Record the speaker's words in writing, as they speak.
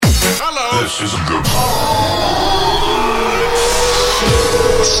Hello. This is good.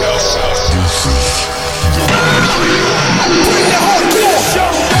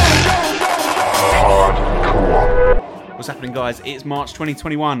 What's happening, guys? It's March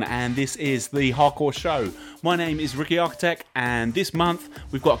 2021 and this is the Hardcore Show. My name is Ricky Architect and this month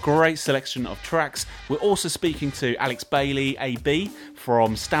we've got a great selection of tracks. We're also speaking to Alex Bailey, AB,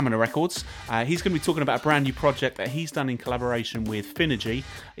 from Stamina Records. He's going to be talking about a brand new project that he's done in collaboration with Finergy.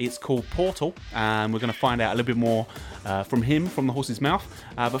 It's called Portal, and we're going to find out a little bit more from him, from the horse's mouth.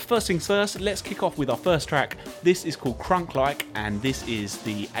 But first things first, let's kick off with our first track. This is called Crunk Like, and this is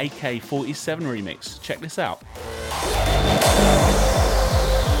the AK-47 remix. Check this out.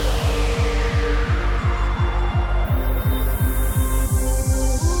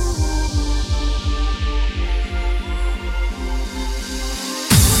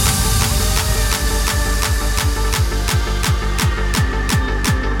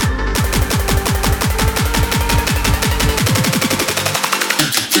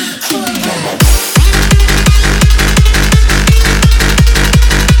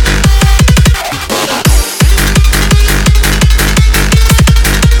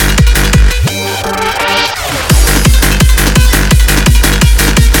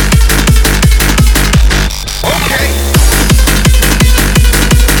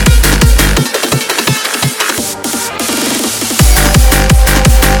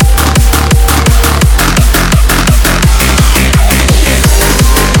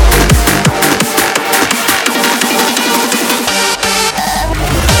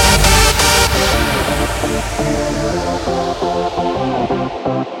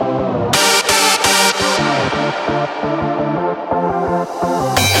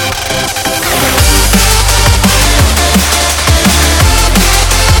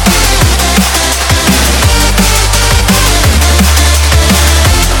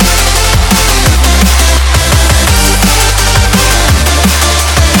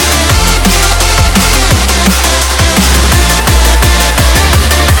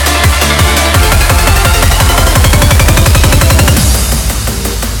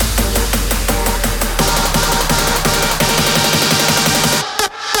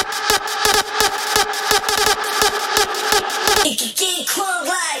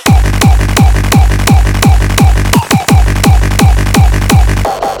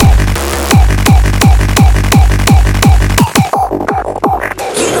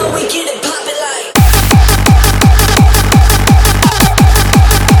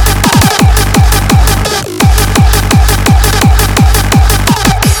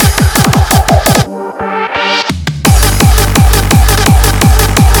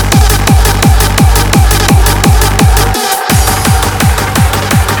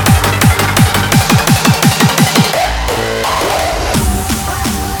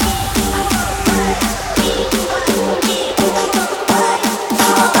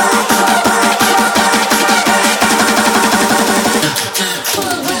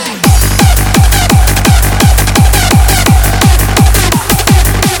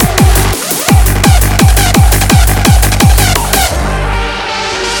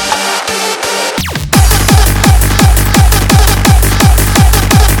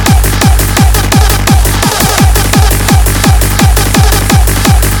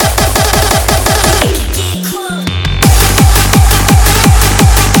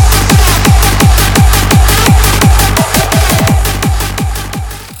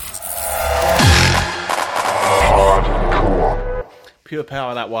 Pure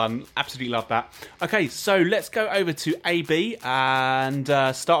power, that one. Absolutely love that. Okay, so let's go over to AB and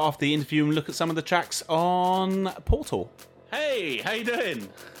start off the interview and look at some of the tracks on Portal. Hey, how you doing?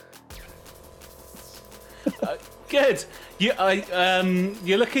 Good.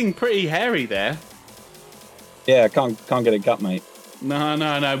 You're looking pretty hairy there. Yeah, can't get a gut, mate.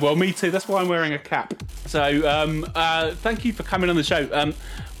 No. Well, me too. That's why I'm wearing a cap. So, thank you for coming on the show.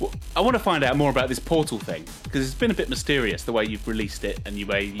 I want to find out more about this Portal thing because it's been a bit mysterious the way you've released it and the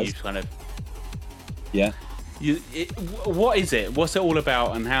way you've kind of. Yeah. What is it? What's it all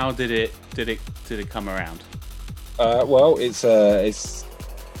about? And how did it come around? Well, it's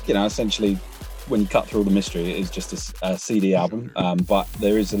essentially when you cut through all the mystery, it is just a CD album. But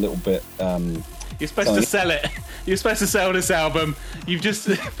there is a little bit. You're supposed to sell it. You're supposed to sell this album. You've just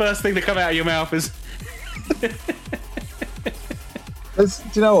first thing to come out of your mouth is. Do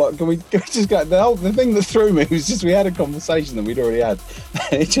you know what? Can we just go? The thing that threw me was just we had a conversation that we'd already had.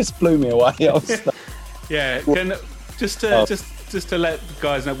 It just blew me away. Yeah, just to let the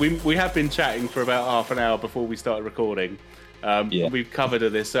guys know, we have been chatting for about half an hour before we started recording. We've covered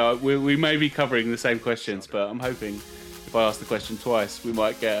this, so we may be covering the same questions, but I'm hoping if I ask the question twice, we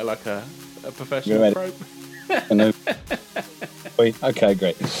might get like a professional probe. Okay,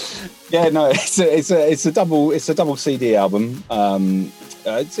 great. Yeah, no, it's a double CD album.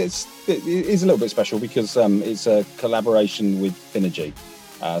 It is a little bit special because it's a collaboration with Finergy,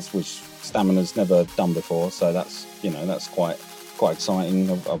 which Stamina's never done before. So that's quite exciting.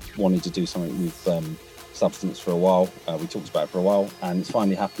 I've wanted to do something with Substance for a while. We talked about it for a while, and it's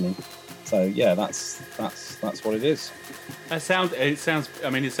finally happening. So yeah, that's what it is. It sounds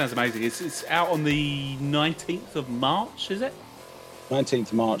amazing. It's out on the 19th of March, is it? 19th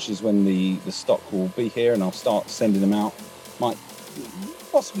of March is when the stock will be here, and I'll start sending them out. Might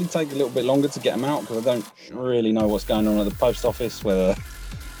possibly take a little bit longer to get them out because I don't really know what's going on at the post office, whether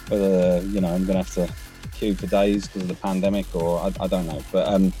I'm going to have to queue for days because of the pandemic, or I don't know.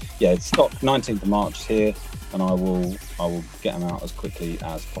 But yeah, it's stock 19th of March is here, and I will get them out as quickly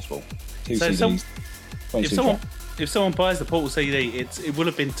as possible. 2 CDs. If someone buys the Portal CD, it will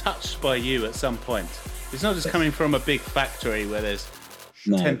have been touched by you at some point. It's not just coming from a big factory where there's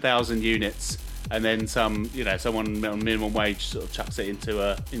 10,000 units and then someone on minimum wage sort of chucks it into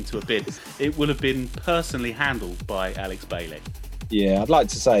a bin. It will have been personally handled by Alex Bailey. Yeah, I'd like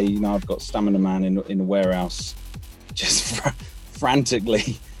to say, I've got Stamina Man in the warehouse just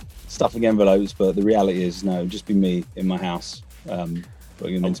frantically stuffing envelopes, but the reality is, no, just be me in my house,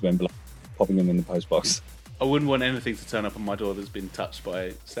 putting them into envelopes, popping them in the postbox. I wouldn't want anything to turn up on my door that's been touched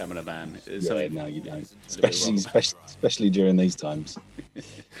by Stamina Man. No, you don't. Especially during these times.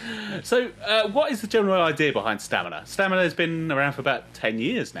 So, what is the general idea behind Stamina? Stamina has been around for about 10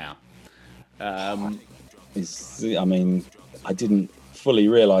 years now. I didn't fully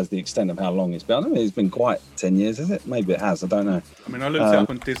realise the extent of how long it's been. I don't think it's been quite 10 years, is it? Maybe it has, I don't know. I looked it up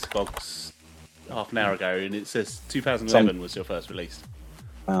on Discogs half an hour ago, and it says 2011 was your first release.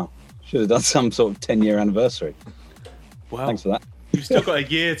 Wow. Should have done some sort of 10-year anniversary. Well, thanks for that. You've still got a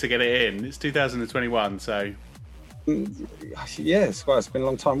year to get it in. It's 2021, so... Yeah, it's been a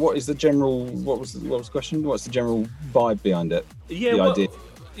long time. What was the question? What's the general vibe behind it? Yeah, idea?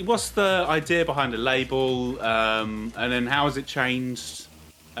 What's the idea behind the label? And then how has it changed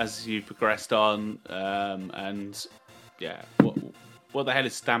as you progressed on? And yeah, what the hell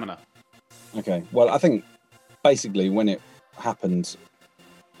is Stamina? Okay, well, I think basically when it happened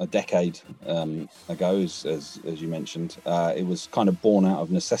a decade ago, as you mentioned, it was kind of born out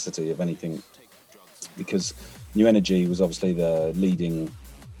of necessity, if anything, because New Energy was obviously the leading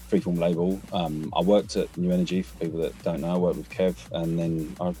freeform label. I worked at New Energy, for people that don't know. I worked with Kev, and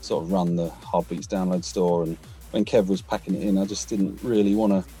then I sort of run the Heartbeats download store. And when Kev was packing it in, I just didn't really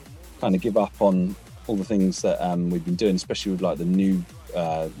want to kind of give up on all the things that we've been doing, especially with like the new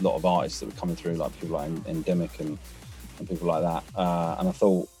lot of artists that were coming through, like people like Endemic and people like that. And I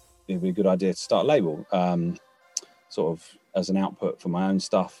thought it'd be a good idea to start a label, sort of as an output for my own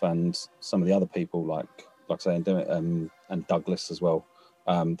stuff and some of the other people, like I say, Endemic and Douglas as well.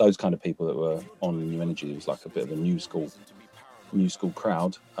 Those kind of people that were on New Energy. It was like a bit of a new school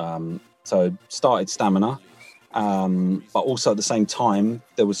crowd. So started Stamina, but also at the same time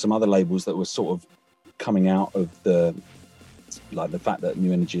there was some other labels that were sort of coming out of the fact that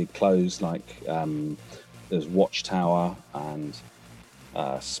New Energy had closed. Like there's Watchtower and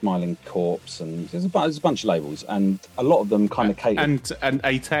Smiling Corpse, and there's a bunch of labels, and a lot of them kind of cater. And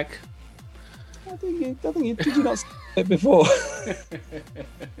ATEC. I think you did you not say it before?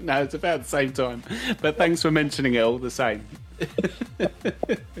 No, it's about the same time. But thanks for mentioning it all the same.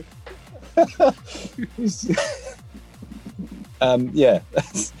 Yeah,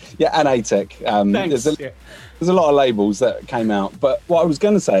 and ATEC. There's a lot of labels that came out, but what I was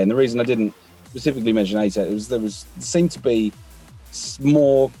going to say, and the reason I didn't specifically mention ATEC, was there seemed to be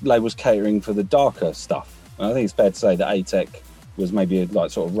more labels catering for the darker stuff. And I think it's fair to say that ATEC was maybe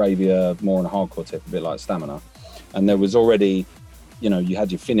like sort of ravia, more on a hardcore tip, a bit like Stamina. And there was already, you had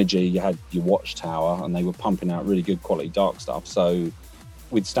your Finergy, you had your Watchtower, and they were pumping out really good quality dark stuff. So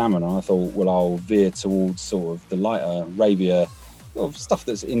with Stamina, I thought, well, I'll veer towards sort of the lighter ravia, sort of stuff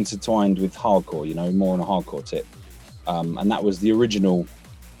that's intertwined with hardcore, more on a hardcore tip. And that was the original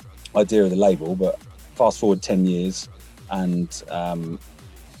idea of the label. But fast forward 10 years, and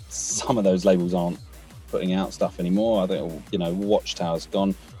some of those labels aren't putting out stuff anymore. I think, Watchtower's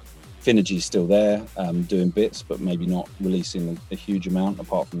gone. Finergy's still there, doing bits, but maybe not releasing a huge amount,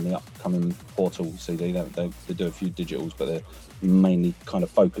 apart from the upcoming Portal CD. They do a few digitals, but they're mainly kind of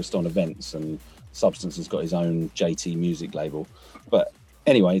focused on events, and Substance has got his own JT music label. But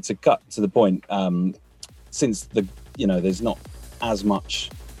anyway, to cut to the point, since there's not as much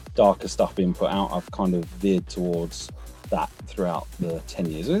darker stuff being put out, I've kind of veered towards that throughout the 10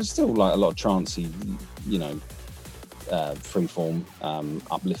 years. There's still like a lot of trancey, freeform,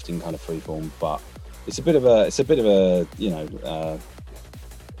 uplifting kind of freeform, but it's a bit of a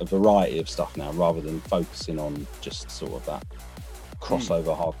a variety of stuff now, rather than focusing on just sort of that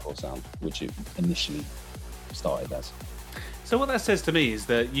crossover hardcore sound, which it initially started as. So what that says to me is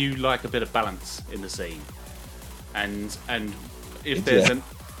that you like a bit of balance in the scene, and if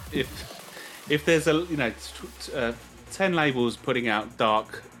there's a 10 labels putting out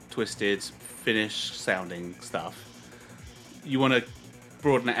dark, twisted, Finnish sounding stuff, you want to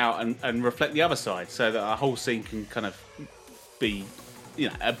broaden it out and reflect the other side, so that our whole scene can kind of be,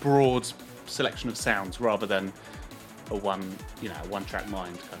 a broad selection of sounds rather than a one track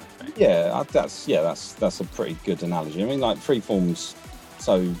mind kind of thing. Yeah, that's a pretty good analogy. I mean, like, freeform's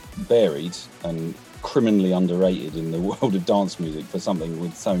so varied and criminally underrated in the world of dance music for something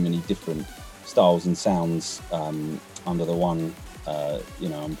with so many different styles and sounds under the one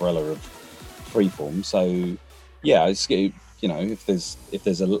umbrella of freeform. So yeah, it's, if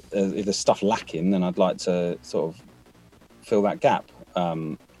there's stuff lacking, then I'd like to sort of fill that gap,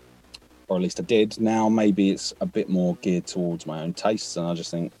 or at least I did. Now maybe it's a bit more geared towards my own tastes, and I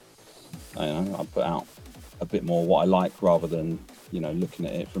just think I put out a bit more what I like, rather than looking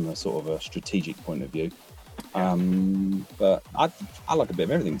at it from a sort of a strategic point of view. But I like a bit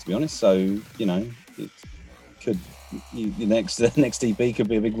of everything, to be honest. So it could the next EP could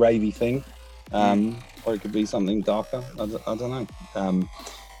be a big ravey thing, or it could be something darker. I don't know.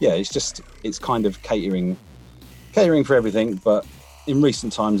 It's kind of catering for everything, but in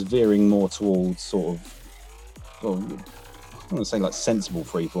recent times veering more towards sort of, I don't want to say like sensible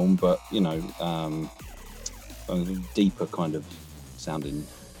freeform, but deeper kind of sounding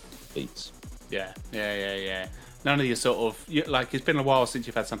beats. Yeah. None of your sort of, it's been a while since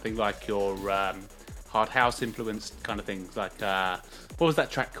you've had something like your hard house influenced kind of things. Like, what was that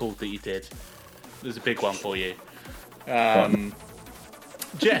track called that you did? There's a big one for you.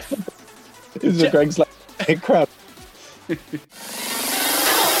 Jeff. This is a Greg's like crowd.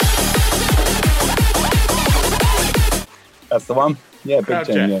 That's the one. Yeah, Big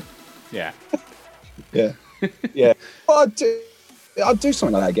Jam. Yeah. Yeah. Well, I'd do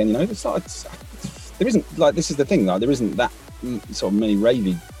something like that again. There isn't, like, this is the thing. Like, there isn't that sort of many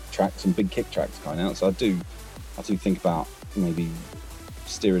ravey tracks and big kick tracks going out. So I do think about maybe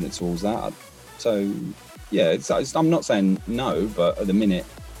steering it towards that. So yeah, I'm not saying no, but at the minute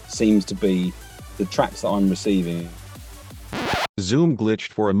seems to be the tracks that I'm receiving. Zoom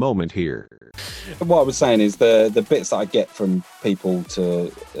glitched for a moment here. What I was saying is the bits that I get from people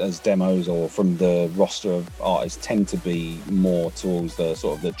as demos or from the roster of artists tend to be more towards the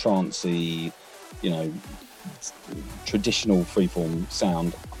sort of the trancey, traditional freeform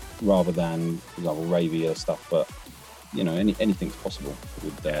sound, rather than, for example, ravier stuff. But anything's possible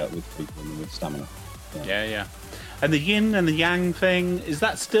with freeform and with stamina. Yeah. And the yin and the yang thing, is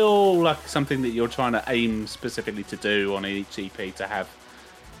that still like something that you're trying to aim specifically to do on each EP to have?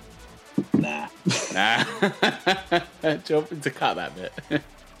 Nah. Do you want me to cut that bit?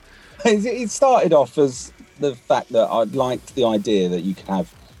 It started off as the fact that I liked the idea that you could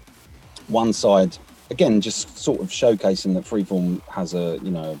have one side, again, just sort of showcasing that freeform has a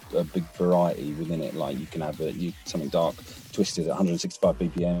big variety within it. Like, you can have something dark, twisted at 165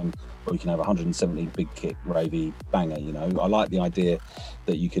 BPM, or you can have 170 big kick, ravey, banger. I like the idea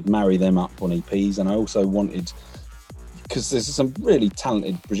that you could marry them up on EPs, and I also wanted, because there's some really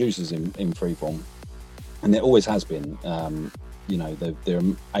talented producers in freeform, and there always has been. They're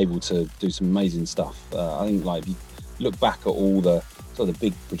able to do some amazing stuff. I think, like, if you look back at all the sort of the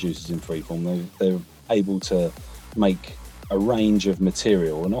big producers in freeform, they're able to make a range of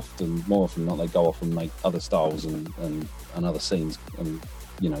material, and more often than not, they go off and make other styles and other scenes and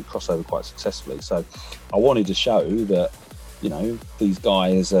cross over quite successfully. So I wanted to show that these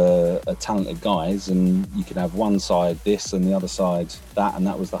guys are talented guys, and you can have one side this and the other side that, and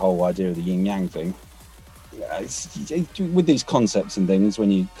that was the whole idea of the yin yang thing. With these concepts and things, when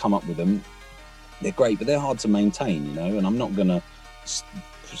you come up with them, they're great, but they're hard to maintain, and I'm not gonna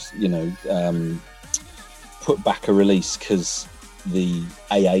put back a release because the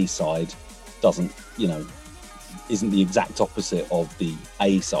AA side isn't the exact opposite of the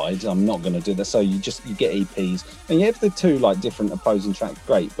A side. I'm not going to do that. So you get EPs, and if they're two like different opposing tracks,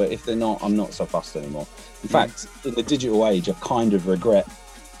 great. But if they're not, I'm not so fussed anymore. In fact, in the digital age, I kind of regret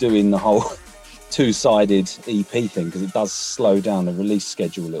doing the whole two-sided EP thing, because it does slow down the release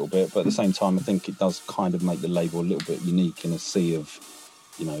schedule a little bit. But at the same time, I think it does kind of make the label a little bit unique in a sea of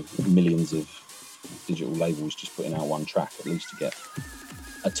millions of digital labels just putting out one track. At least to get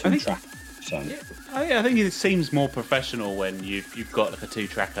a two-track. I think it seems more professional when you've got like a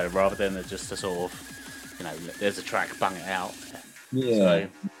two-tracker rather than just a sort of there's a track, bung it out. Yeah, So,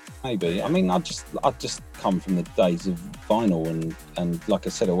 maybe. I mean, I just come from the days of vinyl, and like I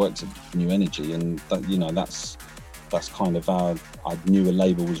said, I worked at New Energy, and that's kind of how I knew a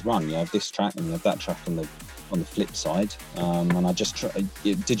label was run. You have this track and you have that track on the flip side, and I just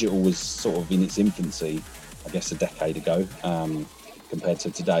digital was sort of in its infancy, I guess, a decade ago, compared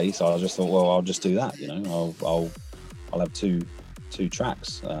to today. So I just thought, well, I'll just do that. I'll have two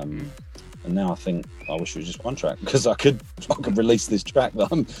tracks. And now I think I wish it was just one track, because I could release this track that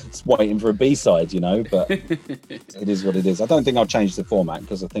I'm waiting for a B-side, but it is what it is. I don't think I'll change the format,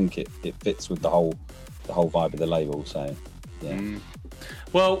 because I think it fits with the whole vibe of the label. So yeah.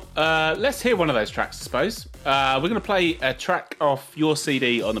 Well, let's hear one of those tracks, I suppose. We're going to play a track off your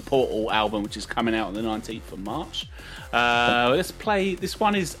CD on the Portal album, which is coming out on the 19th of March. Let's play, this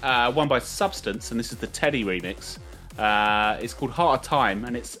one is one by Substance, and this is the Teddy remix. It's called Heart of Time,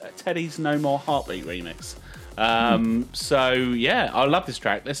 and it's Teddy's No More Heartbeat remix. So yeah, I love this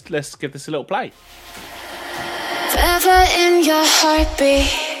track. Let's give this a little play. Forever in your heartbeat,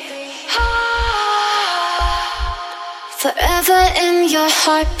 forever in your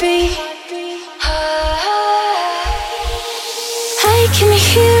heartbeat. I can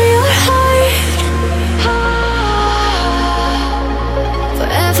hear your heart,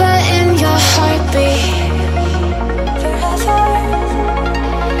 forever in your heartbeat.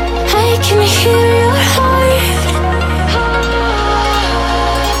 I can hear your heart,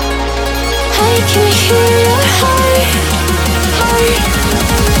 I can hear your heart,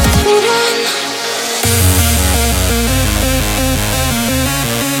 run.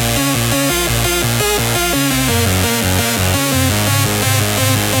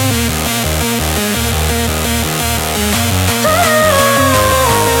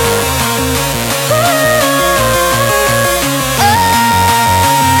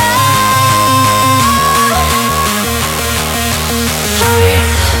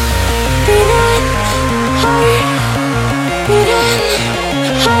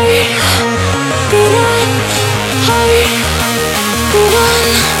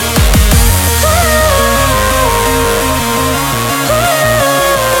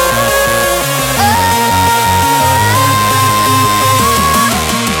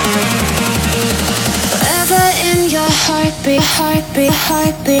 Heartbeat, heartbeat,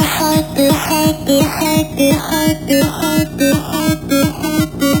 heartbeat, heartbeat, heartbeat, heartbeat, heartbeat, heartbeat,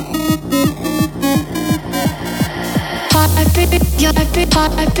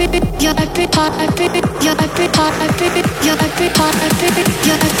 forever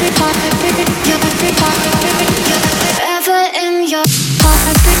in your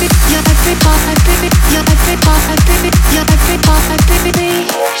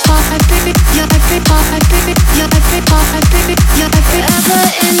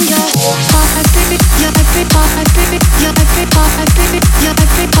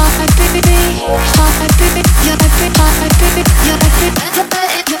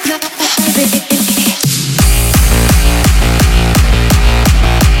heartbeat,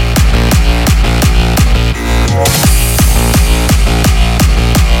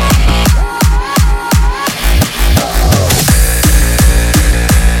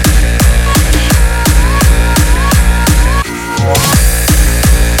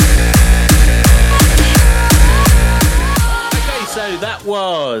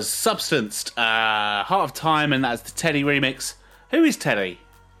 Substance, Heart of Time, and that's the Teddy remix. Who is Teddy?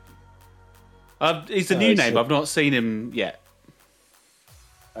 He's a new name. I've not seen him yet.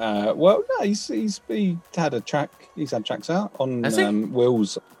 Well, no, he had a track. He's had tracks out on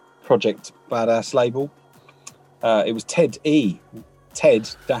Will's Project Badass label. It was Ted-E,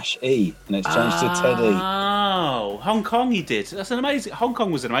 Ted-E, and it's changed to Teddy. Oh, Hong Kong he did. That's an amazing. Hong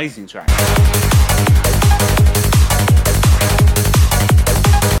Kong was an amazing track.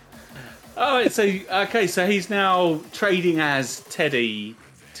 Oh, so he's now trading as Teddy,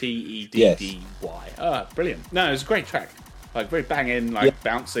 Teddy. Yes. Oh, brilliant. No, it was a great track. Like, very banging,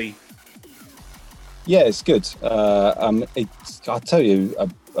 bouncy. Yeah, it's good. I'll tell you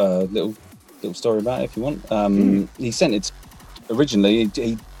a little story about it if you want. He sent it originally.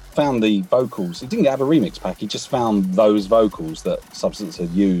 He found the vocals. He didn't have a remix pack. He just found those vocals that Substance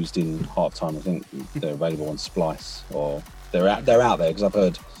had used in Heart of Time. I think they're available on Splice, or they're out there because I've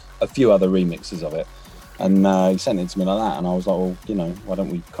heard a few other remixes of it, and he sent it to me like that, and I was like, well, why don't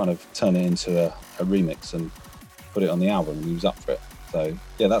we kind of turn it into a remix and put it on the album? And he was up for it. So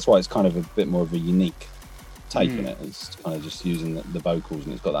yeah, that's why it's kind of a bit more of a unique take in it. It's kind of just using the vocals,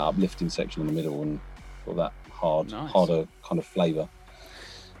 and it's got that uplifting section in the middle and got that harder kind of flavour.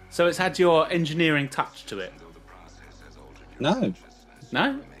 So it's had your engineering touch to it? No,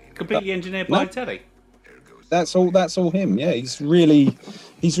 completely engineered by Teddy. That's all him. Yeah, he's really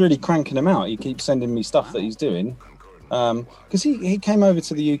cranking them out. He keeps sending me stuff that he's doing. Because he came over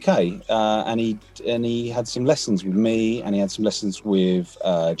to the UK and he had some lessons with me, and he had some lessons with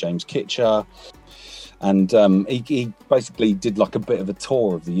James Kitcher, and he basically did like a bit of a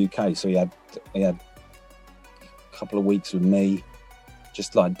tour of the UK. So he had a couple of weeks with me,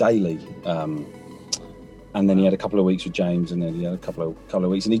 just like daily, and then he had a couple of weeks with James, and then he had a couple of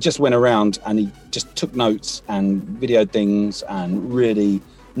weeks, and he just went around and he just took notes and videoed things and really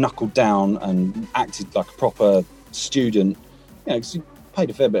knuckled down and acted like a proper student, because he paid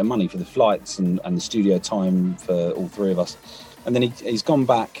a fair bit of money for the flights and the studio time for all three of us. And then he's gone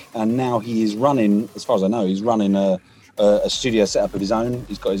back, and now he is running, as far as I know, he's running a studio setup of his own.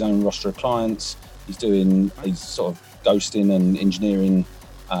 He's got his own roster of clients. He's sort of ghosting and engineering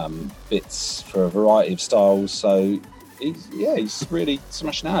bits for a variety of styles. So he's really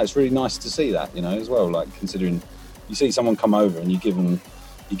smashing out. It's really nice to see that, as well. Like, considering you see someone come over and you give them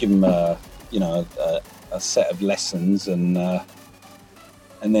a set of lessons, and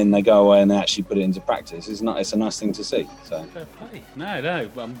then they go away and they actually put it into practice. It's a nice thing to see. So Fair play. No,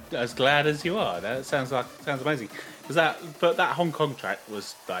 I'm as glad as you are. That sounds amazing. But that Hong Kong track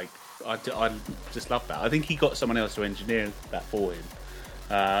was like, I just love that. I think he got someone else to engineer that for him.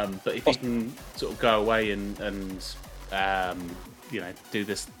 But if he can sort of go away and do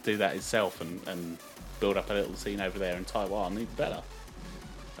that himself and build up a little scene over there in Taiwan, even better.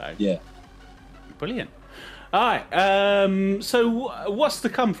 So, yeah, brilliant. All right. So what's to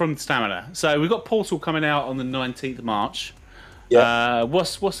come from Stamina? So we've got Portal coming out on the 19th of March. Yeah.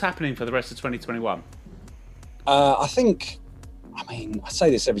 What's happening for the rest of 2021? I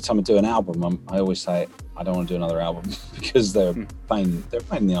say this every time I do an album. I always say I don't want to do another album because they're a pain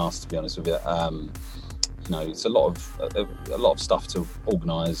in the arse, to be honest with you. It's a lot of stuff to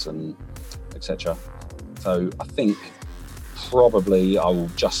organise and etc. So I think probably I will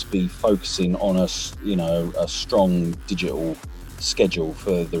just be focusing on a strong digital schedule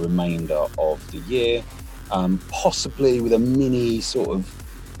for the remainder of the year, possibly with a mini sort of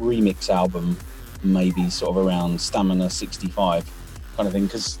remix album, maybe sort of around Stamina 65 kind of thing.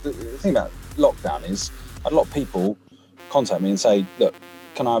 Because the thing about lockdown is I had a lot of people contact me and say, look,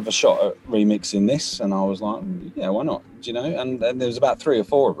 can I have a shot at remixing this? And I was like, yeah, why not? And there was about 3 or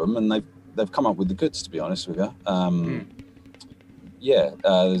 4 of them, and they've come up with the goods, to be honest with you.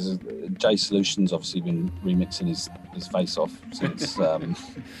 There's J Solutions obviously been remixing his face off since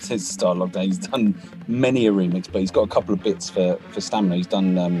the start of lockdown. He's done many a remix, but he's got a couple of bits for Stamina. He's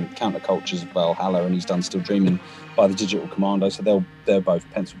done Counterculture's Valhalla, and he's done Still Dreaming by the Digital Commando, so they're both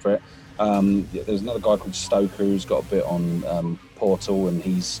penciled for it. There's another guy called Stoker who's got a bit on Portal, and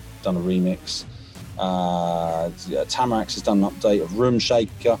he's done a remix. Tamarax has done an update of Room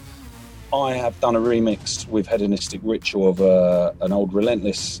Shaker. I have done a remix with Hedonistic Ritual of an old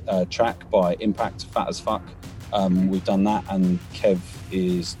Relentless track by Impact, Fat as Fuck. We've done that, and Kev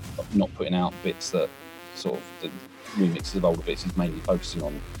is not putting out bits that sort of the remixes of older bits. He's mainly focusing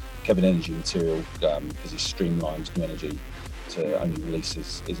on Kevin Energy material because he's streamlined New Energy to only release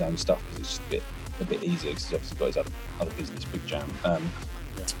his own stuff because it's just a bit easier because he's obviously got his other business, Big Jam.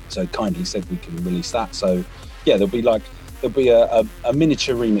 So kindly said we can release that. So yeah, there'll be a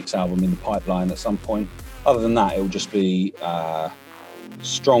miniature remix album in the pipeline at some point. Other than that, it'll just be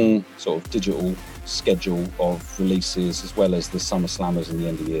strong sort of digital schedule of releases, as well as the Summer Slammers and the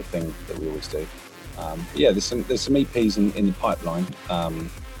end of year thing that we always do. There's some EPs in the pipeline.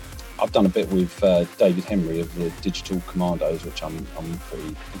 I've done a bit with David Henry of the Digital Commandos, which I'm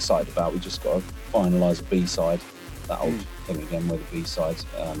pretty excited about. We just got to finalise a B-side, that old thing again where the B-side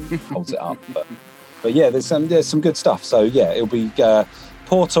holds it up. But yeah, there's some good stuff. So yeah, it'll be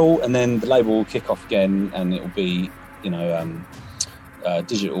Portal, and then the label will kick off again, and it'll be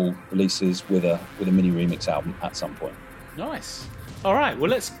digital releases with a mini remix album at some point. Nice. All right.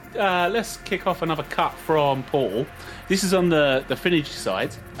 Well, let's kick off another cut from Portal. This is on the Finergy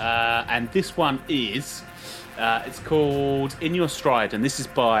side, and this one is it's called In Your Stride, and this is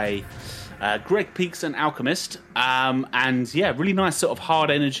by Greg Peaks and Alchemist, and yeah, really nice sort of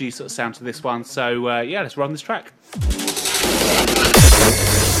hard energy sort of sound to this one. So let's run this track.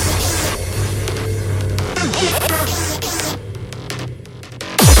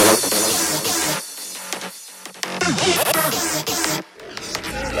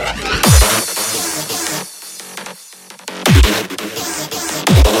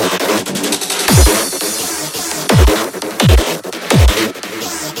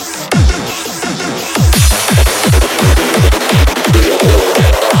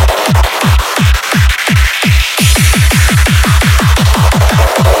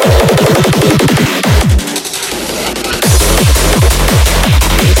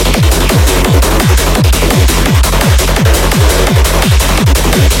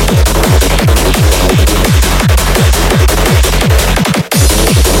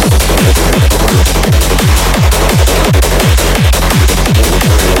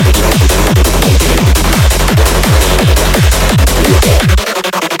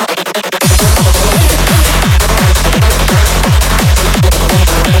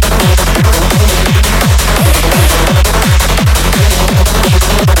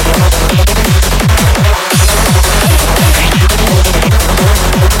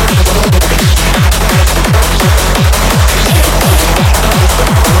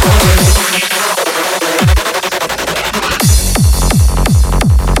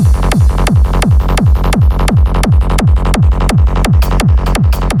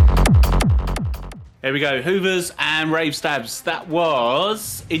 There we go. Hoovers and Rave Stabs. That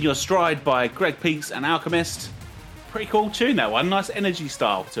was In Your Stride by Greg Peaks and Alchemist. Pretty cool tune, that one. Nice energy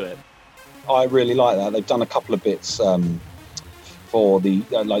style to it. I really like that. They've done a couple of bits for the,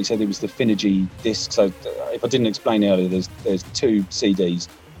 like you said, it was the Finergy disc. So if I didn't explain earlier, there's 2 CDs,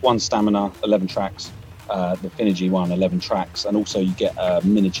 one Stamina, 11 tracks, the Finergy one, 11 tracks, and also you get a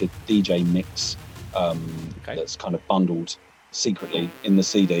miniature DJ mix that's kind of bundled secretly in the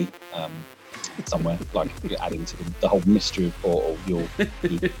CD somewhere, like adding to the whole mystery of Portal.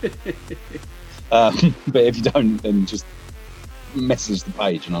 But if you don't, then just message the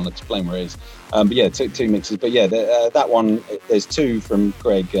page and I'll explain where it is. But yeah, two mixes. But yeah, that one, there's 2 from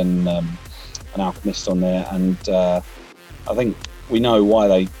Greg and Alchemist on there, and I think we know why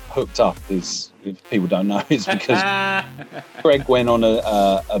they hooked up. Is, if people don't know, is because Greg went on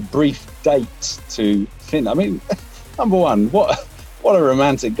a brief date to Finland. I mean, number one, what a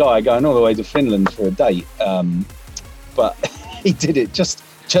romantic guy going all the way to Finland for a date. But he did it just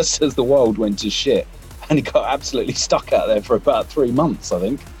as the world went to shit, and he got absolutely stuck out there for about 3 months, I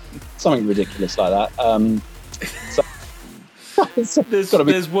think. Something ridiculous like that.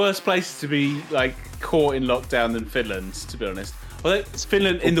 There's worse places to be like caught in lockdown than Finland, to be honest. Well, it's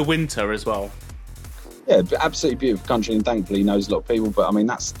Finland in the winter as well. Yeah, absolutely beautiful country, and thankfully he knows a lot of people. But I mean,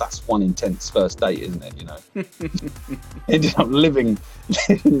 that's one intense first date, isn't it? You know, ended up living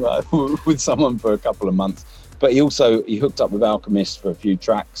with someone for a couple of months. But he hooked up with Alchemist for a few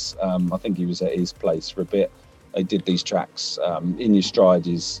tracks. I think he was at his place for a bit. They did these tracks. In Your Stride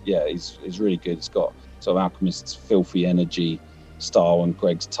is really good. It's got sort of Alchemist's filthy energy style and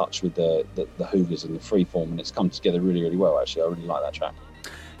Greg's touch with the Hoovers and the freeform, and it's come together really, really well. Actually, I really like that track.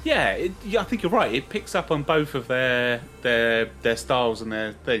 Yeah, I think you're right. It picks up on both of their styles and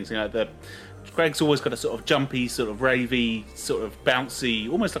their things. You know, Greg's always got a sort of jumpy, sort of ravey, sort of bouncy,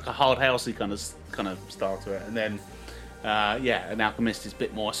 almost like a hard housey kind of style to it. And then, an Alchemist is a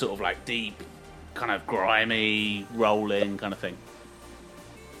bit more sort of like deep, kind of grimy, rolling kind of thing.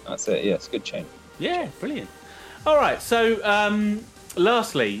 That's it. Yeah, it's a good chain. Yeah, brilliant. All right. So,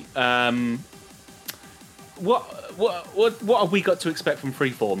 lastly, what have we got to expect from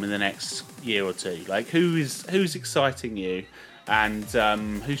Freeform in the next year or two? Like, who's exciting you, and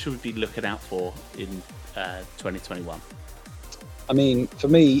who should we be looking out for in 2021? I mean, for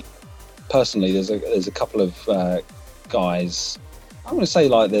me personally, there's a couple of guys. I'm going to say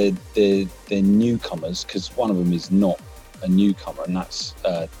like they're newcomers, because one of them is not a newcomer, and that's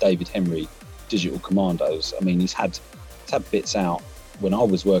David Henry, Digital Commandos. I mean, he's had bits out when I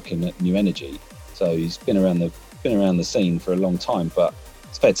was working at New Energy, so he's been around the scene for a long time. But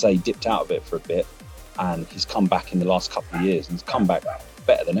it's fair to say he dipped out of it for a bit, and he's come back in the last couple of years, and he's come back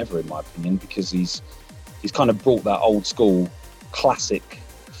better than ever, in my opinion, because he's kind of brought that old school classic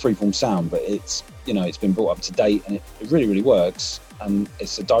freeform sound, but it's been brought up to date, and it really, really works. And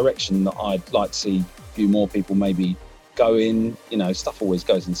it's a direction that I'd like to see a few more people maybe go in. You know, stuff always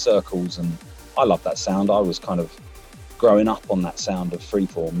goes in circles, and I love that sound. I was kind of growing up on that sound of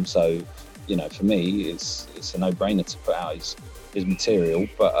freeform, so you know, for me, it's a no-brainer to put out his material.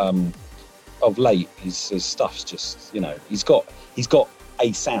 But of late, his stuff's just, you know, he's got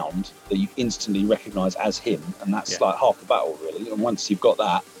a sound that you instantly recognise as him, and that's like half the battle, really. And once you've got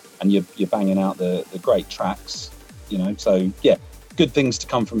that, and you're banging out the great tracks, you know. So yeah, good things to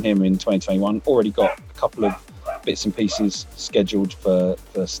come from him in 2021. Already got a couple of bits and pieces scheduled for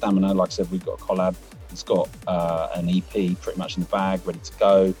Stamina. Like I said, we've got a collab. He's got an EP pretty much in the bag, ready to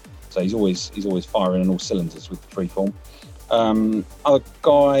go. So he's always firing on all cylinders with the freeform. Other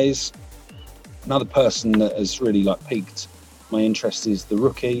guys, another person that has really like piqued my interest is the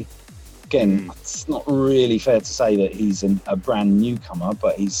Rookie. Again, it's not really fair to say that he's a brand newcomer,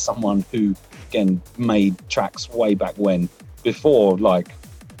 but he's someone who, again, made tracks way back when, before like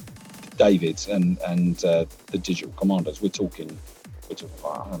David and the Digital Commandos. We're talking, I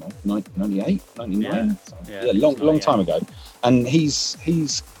don't know, 98, 99? Yeah, long time ago. And he's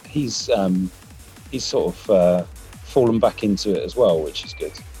sort of fallen back into it as well, which is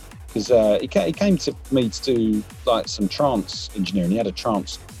good. Because he came to me to do like some trance engineering. He had a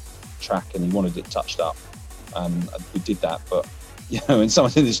trance track and he wanted it touched up, and we did that. But you know, when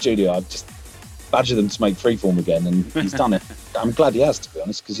someone's in the studio, I just badger them to make freeform again, and he's done it. I'm glad he has, to be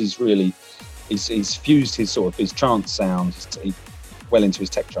honest, because he's fused his trance sound well into his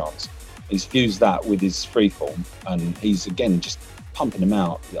tech trance. He's fused that with his freeform, and he's again just pumping them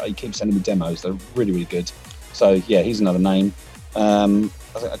out. He keeps sending me demos; they're really, really good. So yeah, he's another name.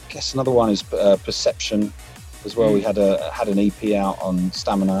 I guess another one is Perception as well. We had an EP out on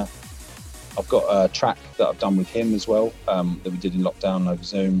Stamina. I've got a track that I've done with him as well, that we did in lockdown over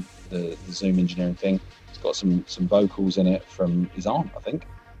Zoom. the Zoom engineering thing. It's got some vocals in it from his aunt, I think.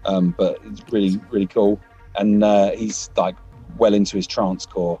 But it's really, really cool. And he's like well into his trance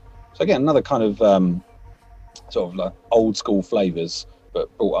core. So again, another kind of sort of like old school flavors,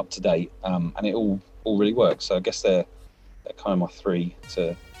 but brought up to date. And it all really works. So I guess they're kind of my three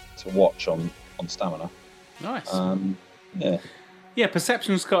to watch on Stamina. Nice. Yeah.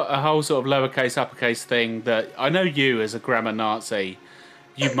 Perception's got a whole sort of lowercase, uppercase thing that I know you as a grammar Nazi,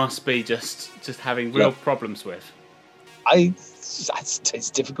 you must be just having real problems with. It's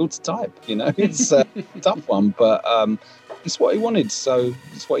difficult to type, you know. It's a tough one, but it's what he wanted, so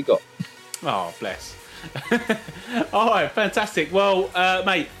it's what he got. Oh, bless. All right, fantastic. Well,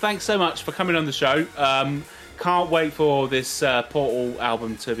 mate, thanks so much for coming on the show. Can't wait for this Portal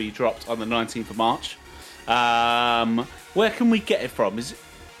album to be dropped on the 19th of March. Where can we get it from? Is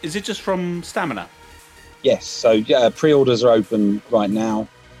it just from Stamina? Yes, so pre-orders are open right now.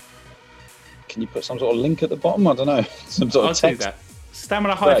 Can you put some sort of link at the bottom? I don't know. Some sort of text. I'll do that.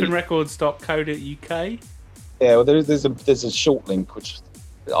 Stamina-records.co.uk. Yeah, well, there's a short link which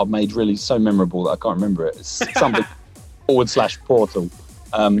I've made really so memorable that I can't remember it. It's something /portal.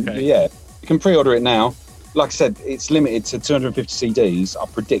 Okay. Yeah, you can pre-order it now. Like I said, it's limited to 250 CDs. I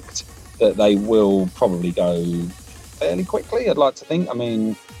predict that they will probably go fairly quickly, I'd like to think. I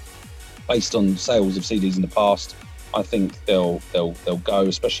mean, based on sales of CDs in the past, I think they'll go,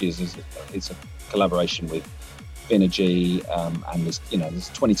 especially as it's a collaboration with Vinergy, and there's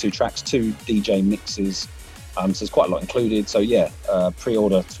 22 tracks, 2 DJ mixes, so there's quite a lot included. So yeah,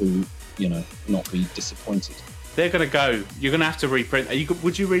 pre-order to not be disappointed. They're going to go. You're going to have to reprint.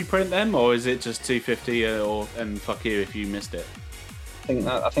 Would you reprint them, or is it just 250 and fuck you if you missed it?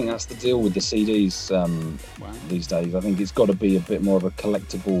 I think that's the deal with the CDs these days. I think it's got to be a bit more of a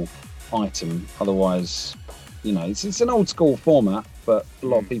collectible item. Otherwise, it's an old school format, but a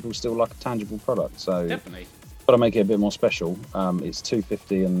lot of people still like a tangible product. So definitely got to make it a bit more special. It's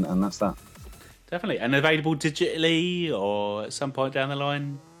 250, and that's that. Definitely, and available digitally or at some point down the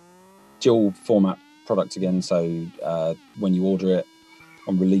line. Dual format product again. So when you order it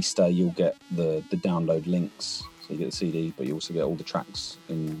on release day, you'll get the download links. So you get the CD, but you also get all the tracks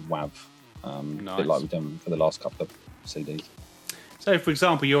in WAV. Nice. A bit like we've done for the last couple of CDs. So, for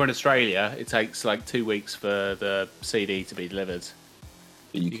example, you're in Australia. It takes like 2 weeks for the CD to be delivered.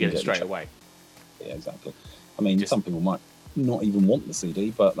 But you get it straight away. Yeah, exactly. I mean, some people might not even want the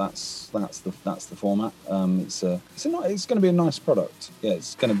CD, but that's the format. It's going to be a nice product. Yeah,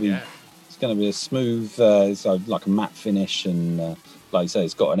 it's going to be a smooth, so like a matte finish, and like you say,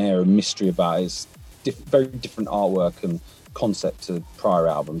 it's got an air of mystery about it. It's very different artwork and concept to prior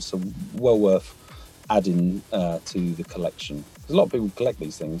albums, so well worth adding to the collection. Because a lot of people collect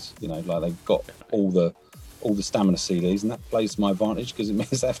these things, like they've got all the Stamina CDs, and that plays to my advantage because it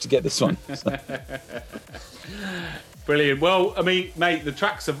means I have to get this one. So. Brilliant. Well, I mean, mate, the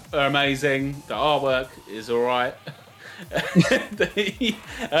tracks are amazing. The artwork is all right.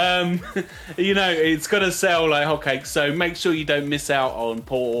 It's going to sell like hotcakes, so make sure you don't miss out on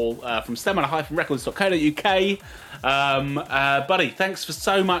Portal from stamina-records.co.uk. Buddy, thanks for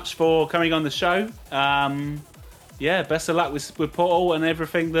so much for coming on the show. Best of luck with Portal and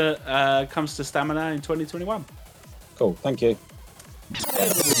everything that comes to Stamina in 2021. Cool, thank you. It's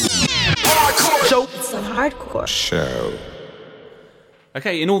the hardcore Show.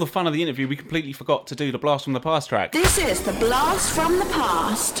 Okay, in all the fun of the interview, we completely forgot to do the Blast from the Past track. This is the Blast from the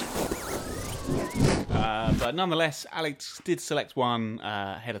Past. But nonetheless, Alex did select one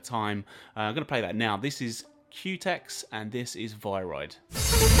ahead of time. I'm going to play that now. This is Q-Tex, and this is Viroid.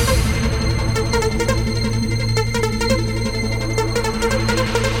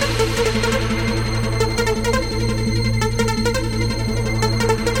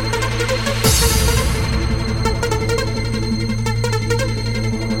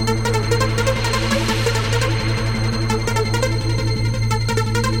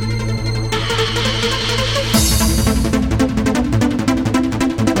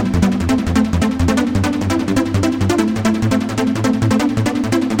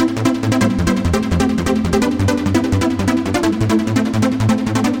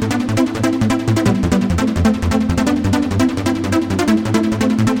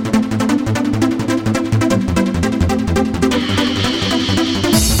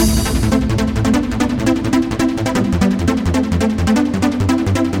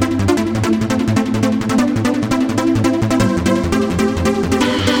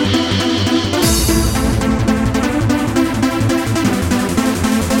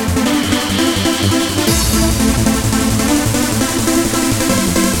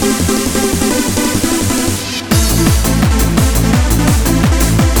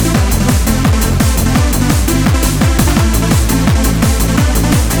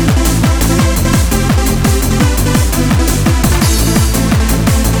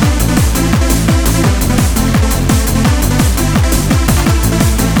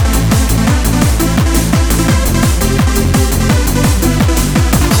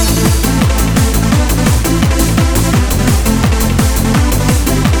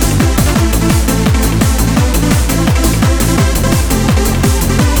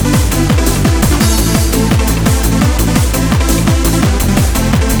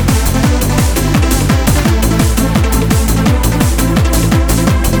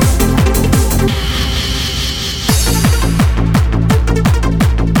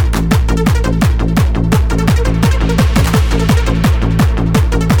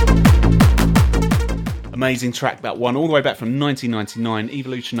 amazing track, that one, all the way back from 1999,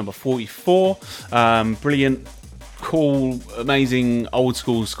 Evolution number 44. Brilliant, cool, amazing, old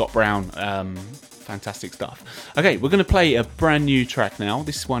school Scott Brown. Fantastic stuff. Okay, we're going to play a brand new track now.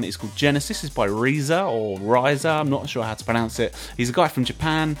 This one is called Genesis. It's by Reza or Riza. I'm not sure how to pronounce it. He's a guy from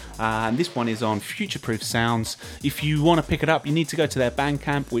Japan, and this one is on Futureproof Sounds. If you want to pick it up, you need to go to their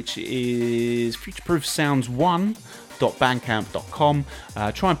Bandcamp, which is futureproofsounds1.bandcamp.com.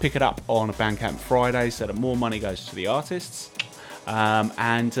 Try and pick it up on a Bandcamp Friday so that more money goes to the artists.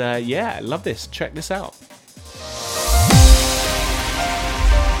 Yeah, love this. Check this out.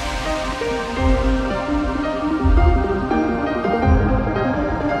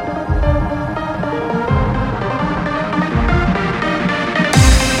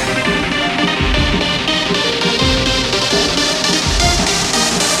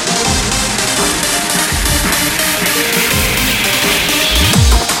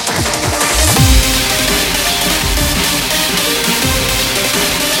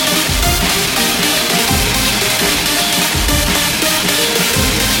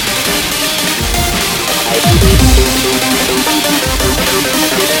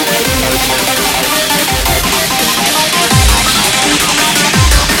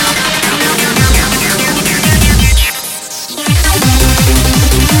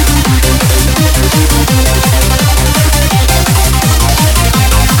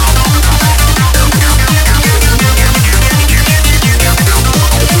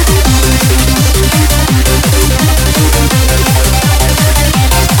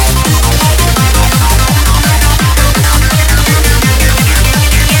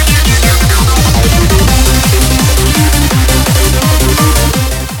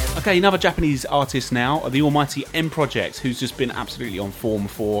 Okay, another Japanese artist now, the almighty M Project, who's just been absolutely on form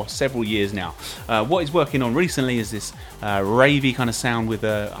for several years now. What he's working on recently is this ravey kind of sound with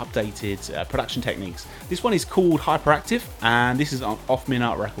updated production techniques. This one is called Hyperactive, and this is on Off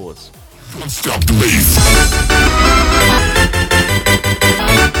Minart Records. Stop the bass.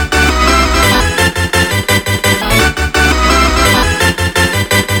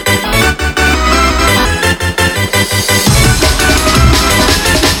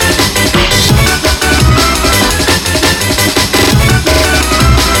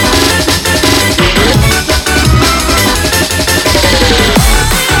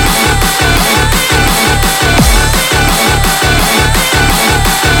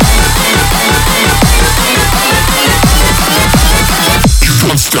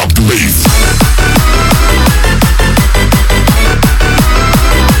 Stop the bass.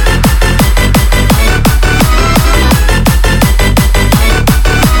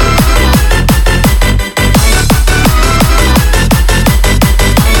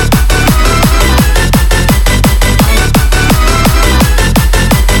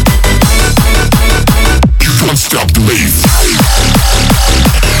 Stop the bass.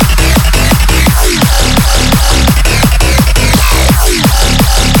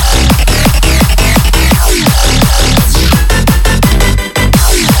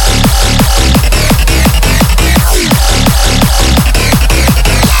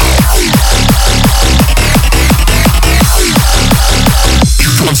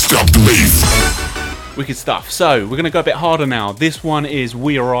 Stop the bass. Wicked stuff. So we're going to go a bit harder now. This one is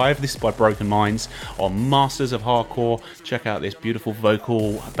We Arrive. This is by Broken Minds on Masters of Hardcore. Check out this beautiful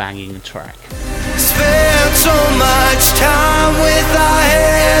vocal banging track. Spent so much time with our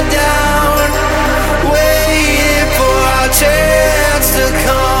head down, waiting for our chance to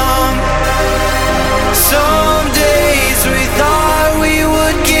come. Some days we thought we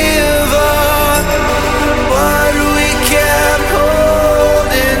would give up, but we kept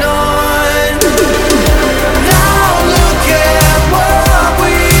holding on. Now look at what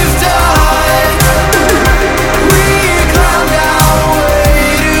we've done. We climbed our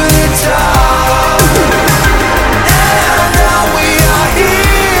way to the top, and now we are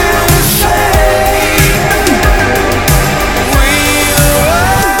here to say we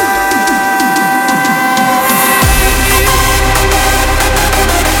arrived.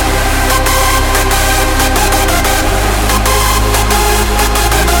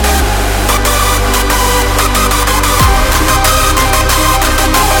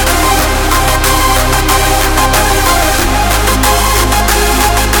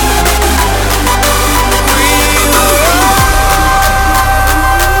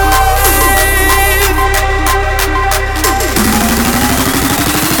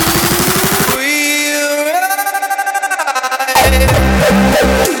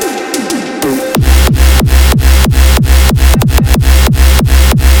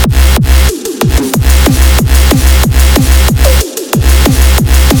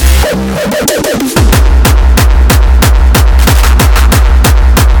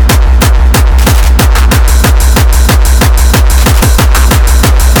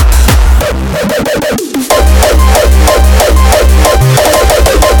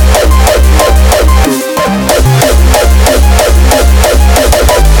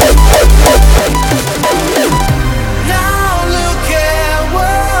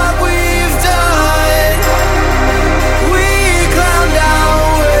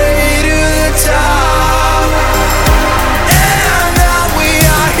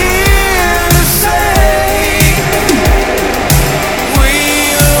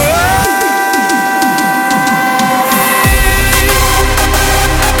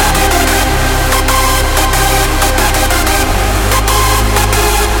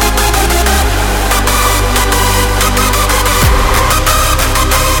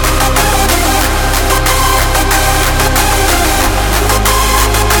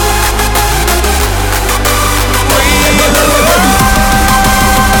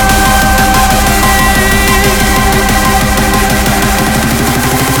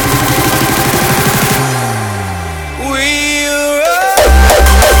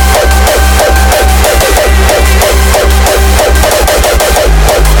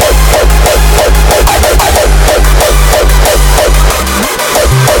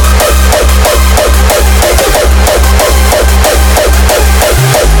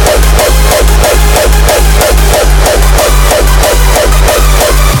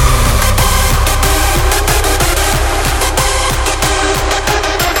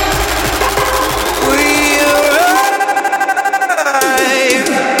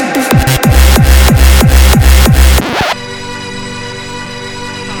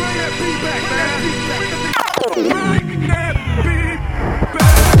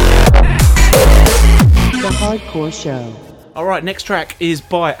 The Hardcore Show. All right, next track is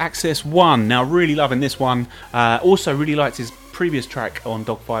by Access One. Now, really loving this one. Also, really liked his previous track on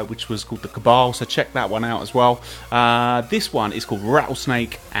Dogfight, which was called The Cabal, so check that one out as well. This one is called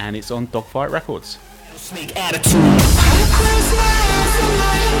Rattlesnake, and it's on Dogfight Records. Snake attitude.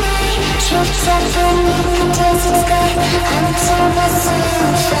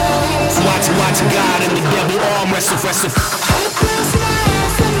 Watch God and the devil arm wrestle.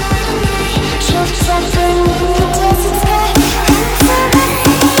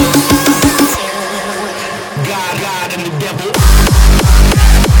 God and the devil.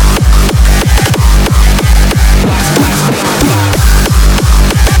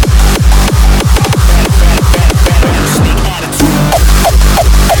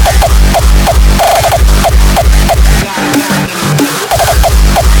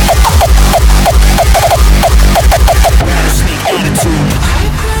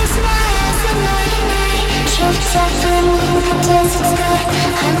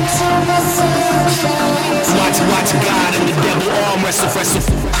 Watch God and the devil arm wrestle.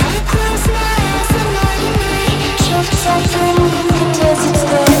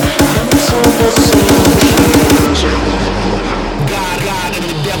 God and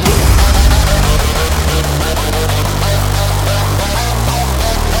the devil. God and the devil.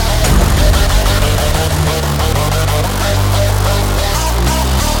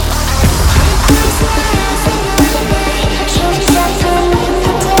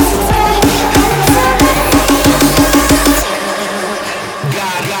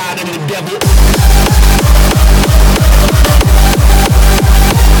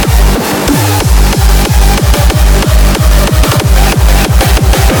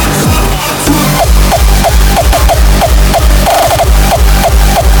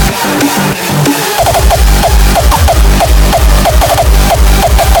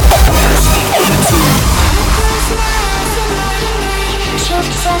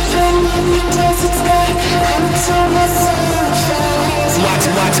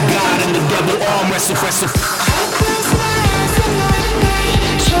 Watch God and the devil arm wrestle.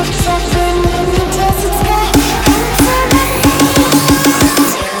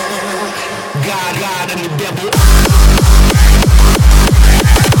 God and the devil.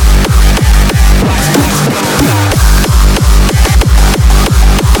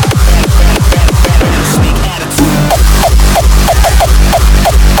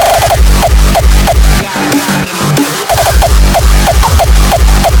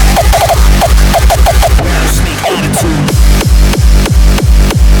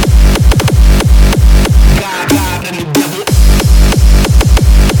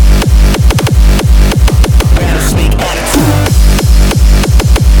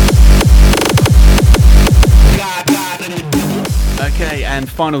 And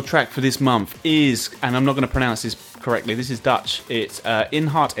final track for this month is, and I'm not going to pronounce this correctly, this is Dutch, it's In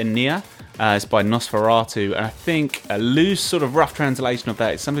Hart en Nier. It's by Nosferatu, and I think a loose sort of rough translation of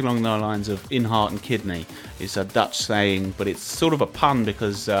that is something along the lines of in heart and kidney. It's a Dutch saying, but it's sort of a pun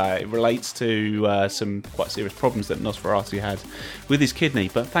because it relates to some quite serious problems that Nosferatu had with his kidney.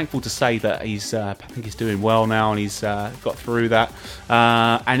 But thankful to say that I think he's doing well now, and he's got through that,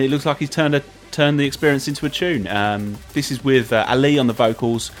 and it looks like he's turned the experience into a tune. This is with Ali on the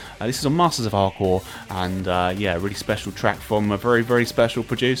vocals. This is on Masters of Hardcore, and a really special track from a very, very special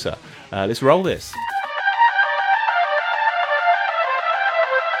producer. Let's roll this.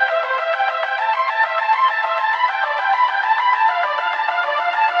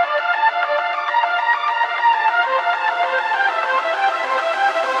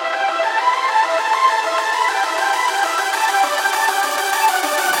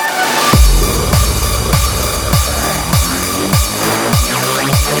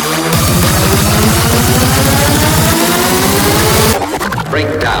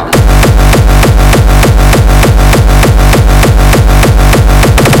 Breakdown.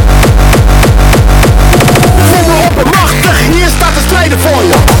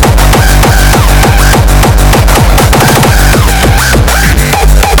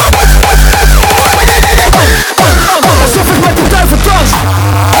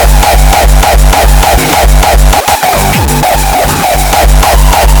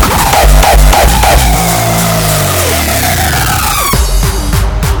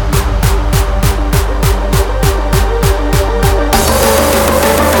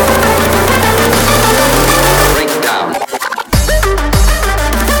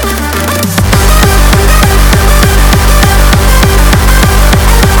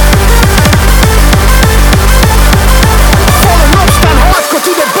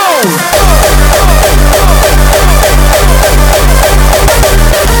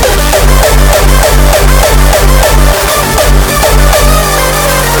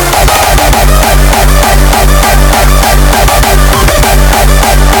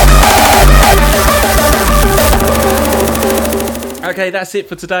 Okay, that's it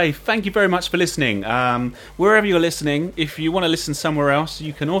for today. Thank you very much for listening. Wherever you're listening, if you want to listen somewhere else,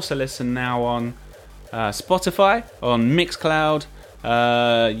 you can also listen now on Spotify, on Mixcloud,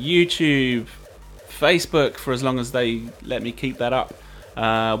 YouTube, Facebook, for as long as they let me keep that up.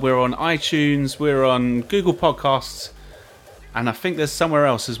 We're on iTunes, we're on Google Podcasts, and I think there's somewhere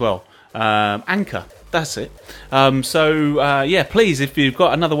else as well. Anchor, that's it. Yeah, please, if you've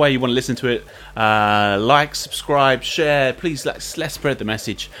got another way you want to listen to it, like, subscribe, share, please let's spread the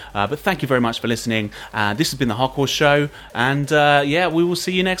message. But thank you very much for listening. This has been The Hardcore Show, and we will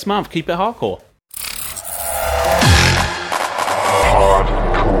see you next month. Keep it hardcore.